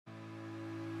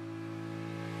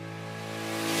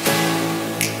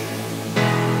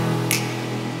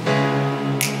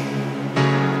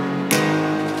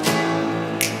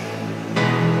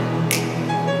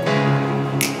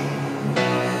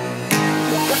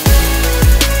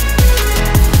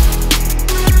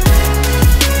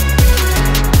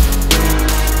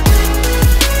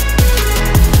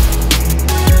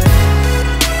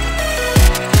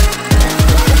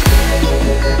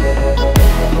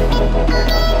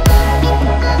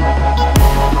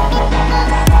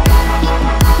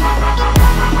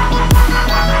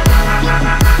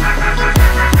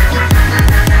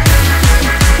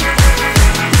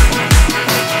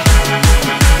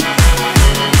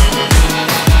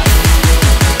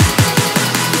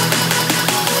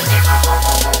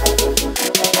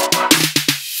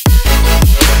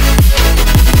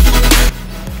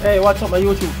what's up my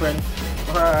YouTube friend?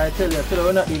 I tell you, today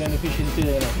we're not doing any fishing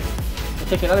today, you know. We're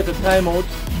taking a little time out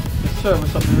to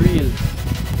service up the reel.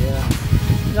 Yeah.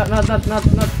 Not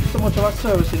so much of a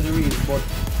service in the reel, but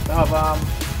we have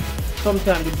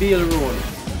sometimes the bail roll.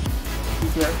 See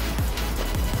here?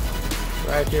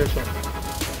 Right here, so.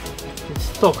 It's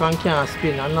stuck and can't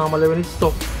spin, and normally when it's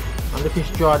stuck and the fish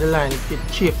draw the line, it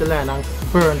chafe the line and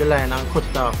burn the line and cut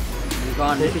it off.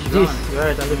 Gone, the fish this, gone.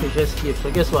 right, and the fish escape.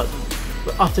 So guess what?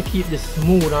 We have to keep this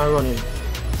smooth and running.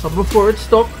 So before it's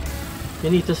stuck, you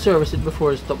need to service it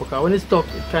before it's stuck, because when it's stuck,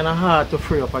 it's kind of hard to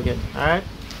free up again. Alright?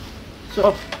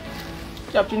 So,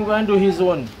 Captain going to do his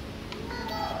one.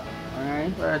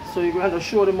 Alright. Right, so you're going to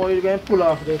show them how you're going to pull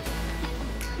off the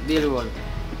bail roll.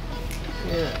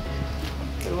 Yeah.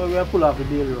 So we're going to pull off the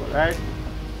bail roll, right?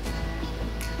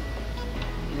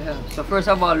 Yeah. So first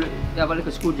of all, you have a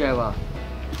little screwdriver.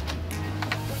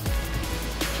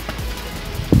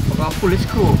 We're going to pull the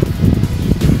screw.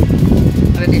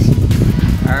 Look at this.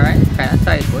 Alright, kind of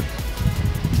tight, but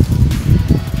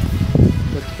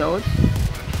take it out.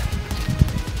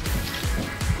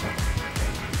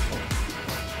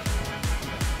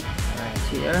 Right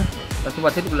here. That's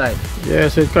what it looks like. Yeah,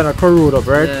 so it kind of corrode up,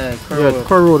 right? Yeah, it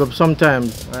corrode up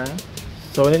sometimes. Right.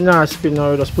 So when it not spin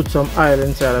now, you just put some oil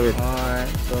inside of it. Alright,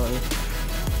 so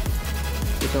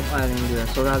put some oil in there.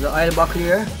 So we have the oil bucket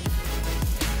here.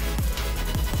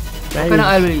 What kind of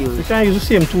oil will you use? You can use the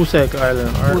same 2-cycle oil, or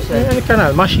 2-cycle. any kind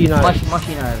of machine oil.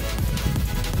 Machine oil.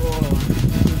 So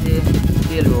the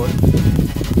bail roll.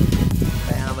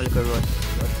 I have a little rust.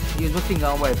 But use my finger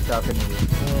and wipe it off anyway.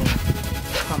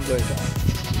 Come there,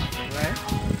 right?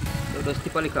 So just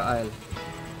tip a little oil.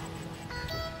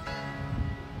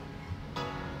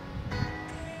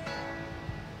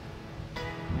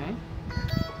 Right?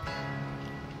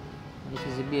 This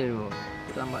is the bail roll.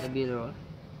 Put on back the bail roll.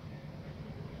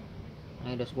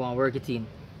 I just go and work it in.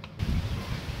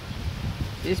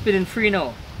 It's spinning free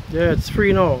now. Yeah, it's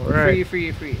free now, right? Free.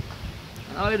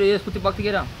 And all you do is put it back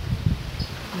together.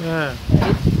 Yeah.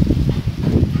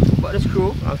 But the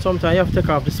screw. And sometimes you have to take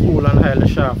off the spool and hide the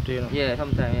shaft, you know. Yeah,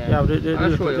 sometimes, yeah. You have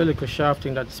the little shaft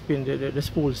thing that spin, the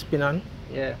spool spin on.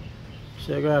 Yeah.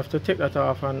 So you're going to have to take that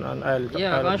off and oil it.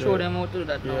 Yeah, I'm going to show them how to do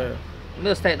that now. Yeah.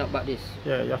 Just tighten up like this.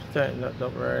 Yeah, you have to tighten that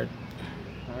up, right?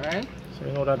 Alright. So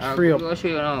you know that's free up. I'll show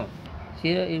you now. See,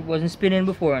 it wasn't spinning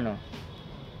before now.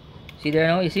 See there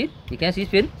now, you see it? You can see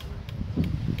spin?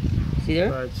 See there?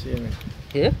 Right, see me.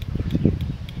 Yeah?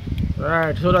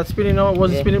 Right, so that's spinning now, it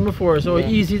wasn't spinning before, so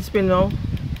easy to spin now.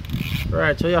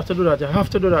 Right, so you have to do that, you have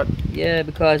to do that. Yeah,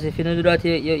 because if you don't do that,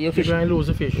 your fish... You're going to lose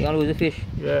the fish. You're going to lose the fish.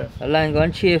 Yeah. The line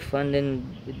going to chafe and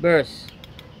then it bursts.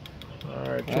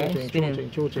 Alright,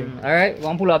 shooting. Alright, we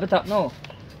want to pull off the top now.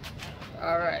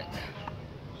 Alright.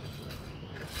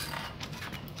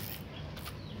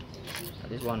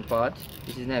 This is one part.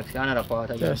 This is next, another part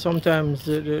again. Yeah, sometimes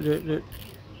yeah.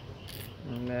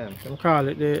 They call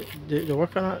it the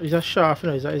what kind of, is a shaft, you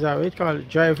know, is that what you call it?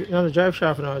 Drive, no, the drive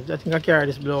shaft, you know, I think I carry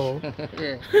this below.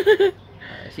 Yeah.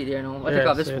 See there now, take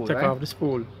off the spool, take off the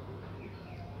spool.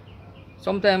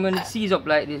 Sometimes when it sees up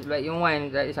like this, like you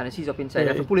wind like this and it sees up inside, you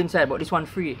have to pull inside, but this one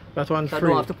free. That one free. So I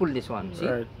don't have to pull this one, see?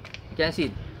 Right. You can see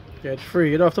it? Yeah, it's free,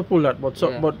 you don't have to pull that, but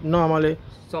but normally...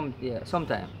 sometimes. Yeah,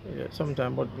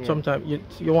 sometimes, but sometimes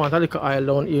you want a little oil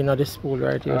down here in the spool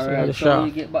right here, Alright, the so shaft.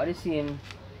 you get back the same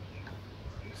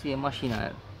machine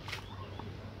oil.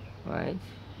 Right?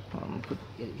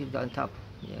 Get that on top.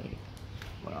 Yeah.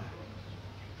 Wow.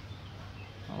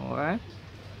 Alright.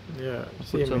 Yeah,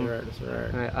 see me right, that's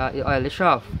right. Right, you oil the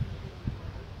shaft.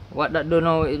 What that do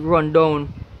now, it run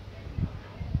down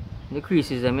the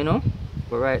creases them, you know?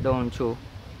 Go right down through.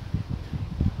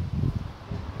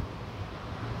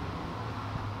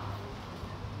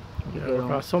 Yeah,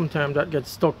 because sometimes that gets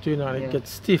stuck to, you know, and it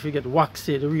gets stiff, it gets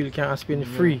waxy, the reel can't spin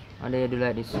free. And then you do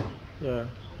like this. Yeah.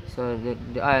 So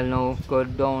the oil now go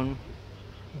down.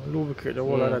 Lubricate the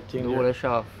whole of that thing. The whole of the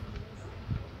shaft.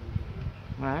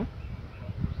 Right?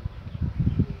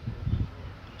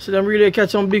 So them really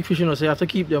catch some big fish, you know, so you have to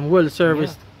keep them well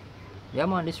serviced. Yeah,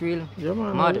 man, this reel. Yeah,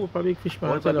 man, mad. a big fish,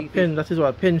 man. That is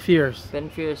what, pen fierce. Pen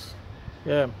fierce.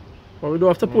 Yeah. But we don't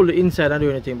have to pull the inside and do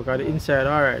anything, because the inside,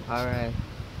 alright. Alright.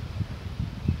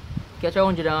 Catch a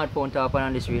 100 odd pound top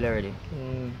on this reel already.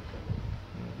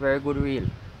 Very good reel.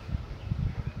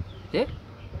 See?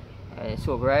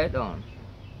 So right down.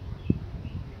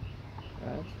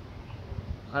 Right.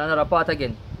 And another part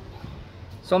again.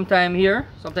 Sometime here,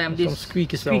 sometime this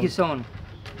squeaky sound.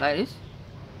 Like this.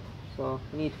 So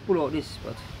you need to pull out this,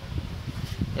 but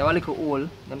you have a little hole.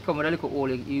 Them come with a little hole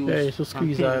you use. Yeah, you should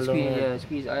squeeze oil. Yeah,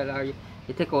 squeeze oil. Or you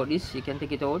take out this, you can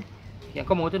take it out. You can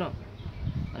come out, you know.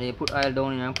 And and you put oil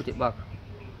down in and put it back.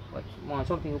 But want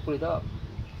something to pull it off.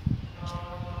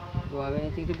 Do you have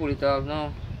anything to pull it off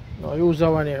now? No, use that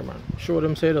one here, man. Show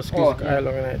them say the squeeze the oil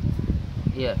on it.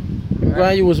 Yeah. I'm going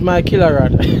to use my killer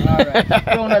rod. Alright.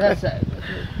 Down that side.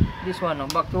 This one now.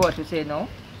 Back to what you said now.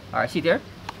 Alright, see there?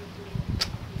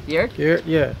 Here? Here,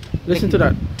 yeah. Listen to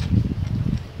that.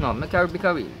 No, make a big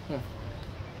away. Yeah.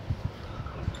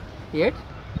 Hear it?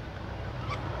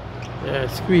 Yeah,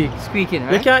 squeak. Squeaking,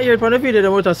 right? You can't hear it on the video, the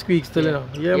motor squeaks still, you know.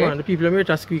 Yeah, Yeah. man, the people hear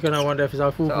it squeak and I wonder if it's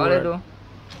a fool. So all I do,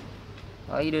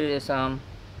 all you do is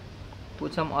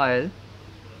put some oil.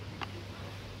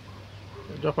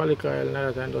 Drop a little oil and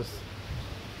that and just...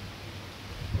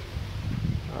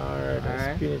 Alright,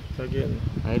 Alright. spin it again.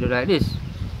 And you do like this.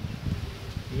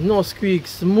 No squeak,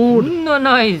 smooth. No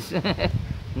nice.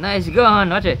 Nice gun,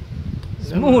 watch it.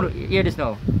 Smooth. Hear this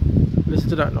now. Listen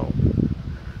to that now.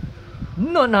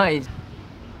 No nice.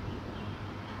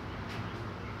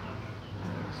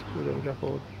 Screw them, drop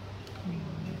out.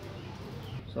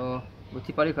 So we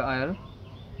tip a little oil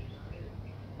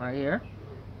right here.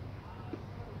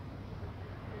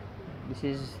 This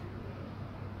is,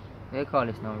 what do you call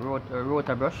this now?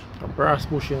 Rotor brush. A brass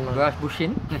bushing, man. Brush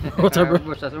bushing. Rotor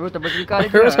brush. That's a rotor brush we call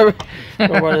it. No,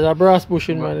 but it's a brass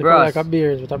bushing, man. It's Brass. like a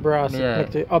beard with a brass. Yeah.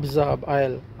 Make to absorb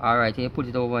oil. Alright, you put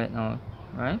it over it now.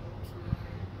 Right?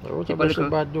 The rotor Keep a brush little-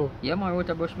 is bad though. Yeah, my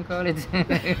rotor brush we call it.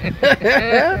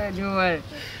 Joel.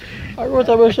 A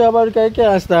rotor brush is bad because you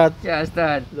can't start. Yeah,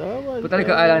 start. No, man, Put a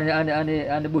little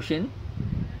oil on the bushing.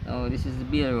 Oh, this is the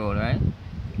beer roll, right?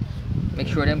 Make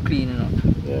sure them clean, you know.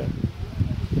 Yeah.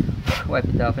 Wipe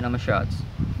it off in my shots.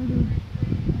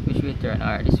 Which way turn?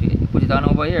 Alright, this way. You put it on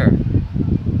over here.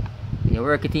 You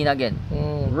work it in again.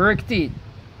 Work it in.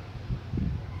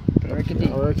 Work it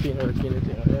in. Working.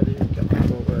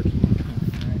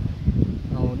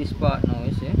 Now this part now,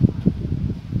 you see?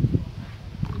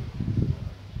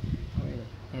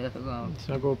 Yeah, that's go out. It's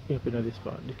not go up in this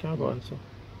part. You can't go on so.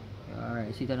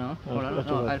 Alright, see that now? Oh, Hold on, that's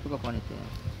no, all right. I'll pick up on it. Yeah.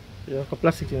 You have a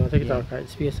plastic, you know, take it Yeah. out, right?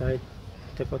 Space side.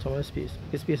 Take out some of the space.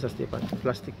 The space has stay on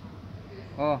plastic.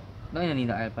 Oh, no, you don't need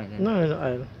the oil pan then. No,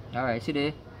 oil. Alright, see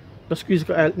there? Just squeeze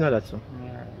the oil, no, that's so.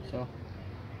 Alright, so.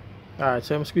 Alright,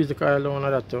 so I'm squeeze the oil down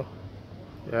on that too.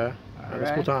 Yeah. And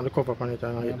just Alright. put on the cover on it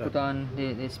and I Yeah, hit put that. on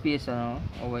the spacer now,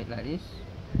 over it like this,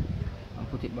 and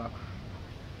put it back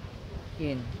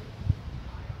in,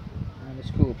 and the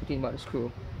screw, put in back the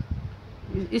screw.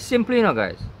 It's simple, you know,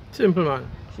 guys. Simple, man.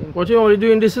 Simple. But you're only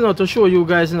doing this, you know, to show you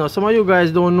guys, you know. Some of you guys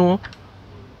don't know,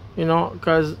 you know,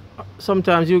 because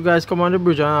sometimes you guys come on the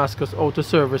bridge and ask us how to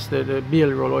service the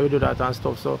bail roll, or you do that and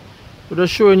stuff. So we're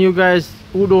just showing you guys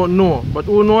who don't know, but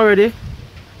who know already,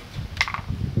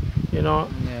 you know,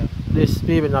 Yeah, this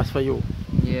maybe not for you.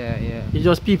 yeah, yeah. It's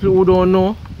just people who don't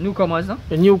know, Newcomers, no?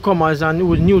 the newcomers and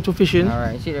who new to fishing.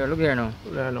 Alright, see there, look here now.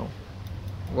 I know.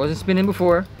 Wasn't spinning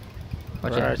before.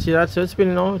 Watch Right, it. see that? So it's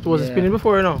spinning now. It wasn't Yeah. spinning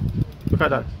before, you know. Look at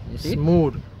that. You see?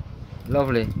 Smooth.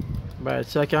 Lovely. Right,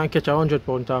 so I can catch a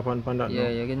 100-pound top on that Yeah, now.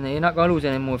 you're not gonna lose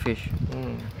any more fish.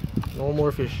 No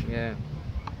more fish. Yeah.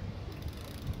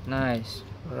 Nice.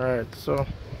 Alright, so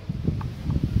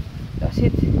That's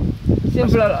it.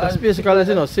 Simple. that's basically,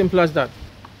 you know, simple as that.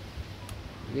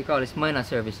 We call this minor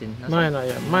servicing. That's Minor,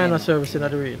 yeah. Minor servicing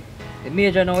at the reel. The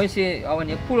major now is when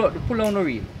you pull down the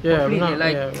reel. Yeah, we completely, not,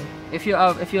 like yeah.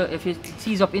 if you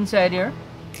seize up inside here,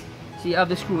 see you have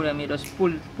the screw, then you just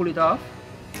pull it off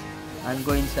and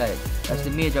go inside. That's the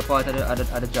major part of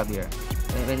the job here.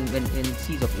 When it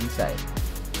seize up inside,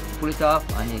 pull it off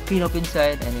and you clean up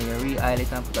inside, and then you re-oil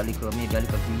it and put maybe a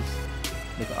little grease,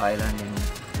 little oil, and then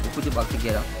you put it back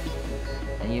together.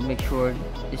 And you make sure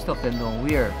the stuff them don't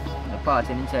wear. The parts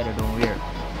them inside they don't wear.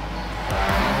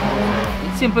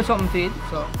 It's simple something to it.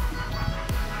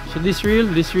 So this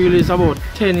reel is about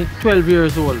 12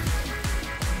 years old.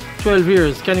 12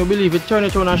 years. Can you believe it? Turn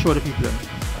it on and show the people.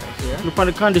 Yeah. Look at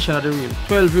the condition of the reel.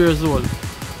 12 years old.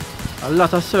 A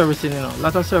lot of servicing, you know. A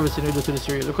lot of servicing we do to this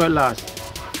reel. Look how it lasts.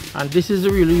 And this is the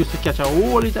reel we used to catch a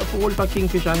whole lot of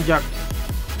kingfish and jack.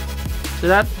 See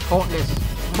that? Countless.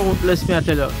 Countless, me I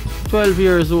tell you. 12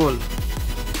 years old.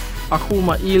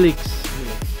 Akuma Helix.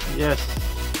 Yes.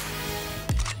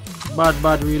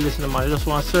 Bad reel, listen, man. You just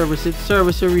want to service it.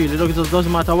 Service your reel. It just doesn't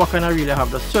matter what kind of reel you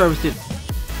have. Just service it.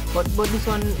 But this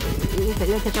one, you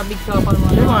catch a big top on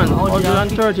one. Yeah, man.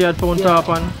 130 pound top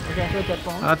on. 130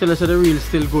 pound. And I tell you, so the reel is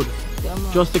still good. Yeah,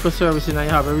 man. Just take a servicing and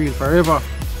you have a reel forever.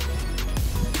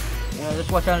 You know,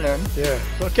 just watch and learn. Yeah.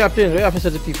 So, Captain, we have to say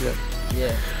to the people.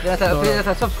 Yeah. That's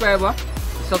a subscriber.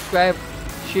 Subscribe,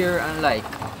 share, and like.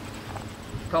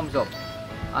 Thumbs up.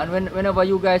 And whenever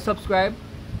you guys subscribe,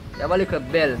 you have a little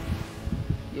bell.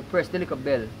 You press the little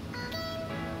bell.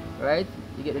 right?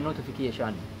 You get the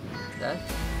notification.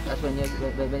 That's when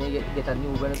you get a new,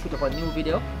 when you put up a new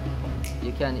video,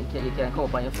 you can come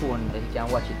up on your phone and you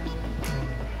can watch it.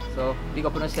 So big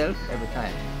up on yourself every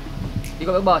time. Big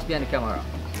up your boss behind the camera.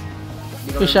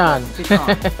 Fish on. Fish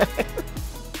on.